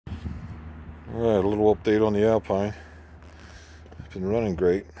Alright, a little update on the Alpine. It's been running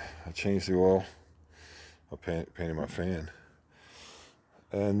great. I changed the oil. I painted my fan.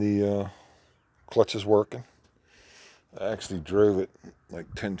 And the clutch is working. I actually drove it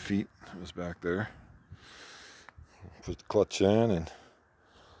like 10 feet. It was back there. Put the clutch in and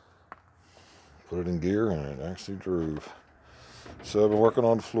put it in gear, and it actually drove. So I've been working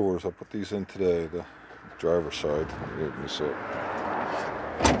on the floors. I put these in today, the driver's side. Open this up.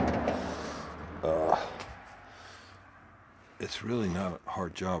 It's really not a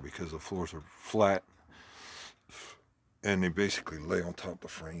hard job because the floors are flat and they basically lay on top of the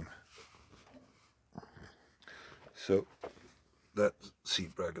frame. So that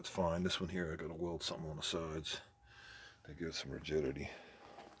seat bracket's fine. This one here, I gotta weld something on the sides to give it some rigidity.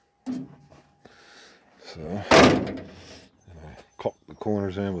 So I caulked the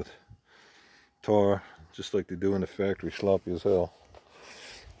corners in with tar, just like they do in the factory, sloppy as hell.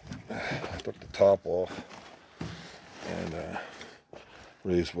 I took the top off and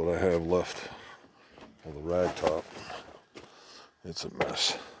raised what I have left of the rag top. It's a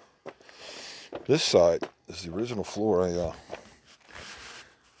mess. This side is the original floor. I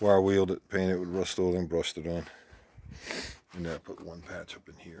wire wheeled it, painted it with Rust-Oleum, and brushed it on. And then I put one patch up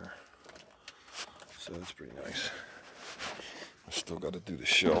in here. So that's pretty nice. I still got to do the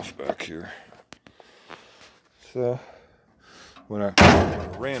shelf back here. So when I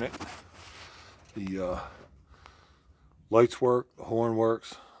ran it, the lights work, the horn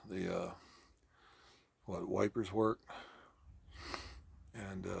works, the wipers work,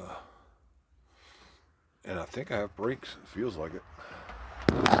 and I think I have brakes. It feels like it.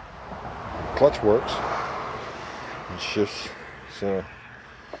 Clutch works. It shifts. So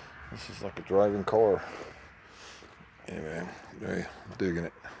this is like a driving car. Anyway, I'm digging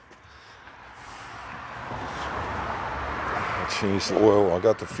it. I changed the oil. I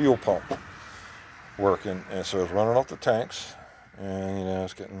got the fuel pump working, and so it's running off the tanks, and you know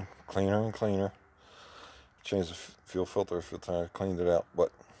it's getting cleaner and cleaner. Changed the fuel filter a few times, cleaned it out,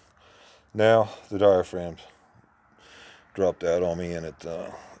 but now the diaphragms dropped out on me, and it's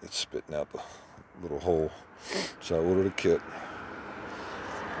spitting out the little hole. So I ordered a kit.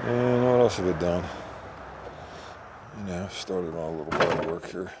 And what else have I done? You know, started on a little bit of work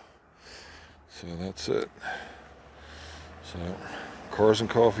here. So that's it. So, cars and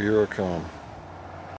coffee, here I come.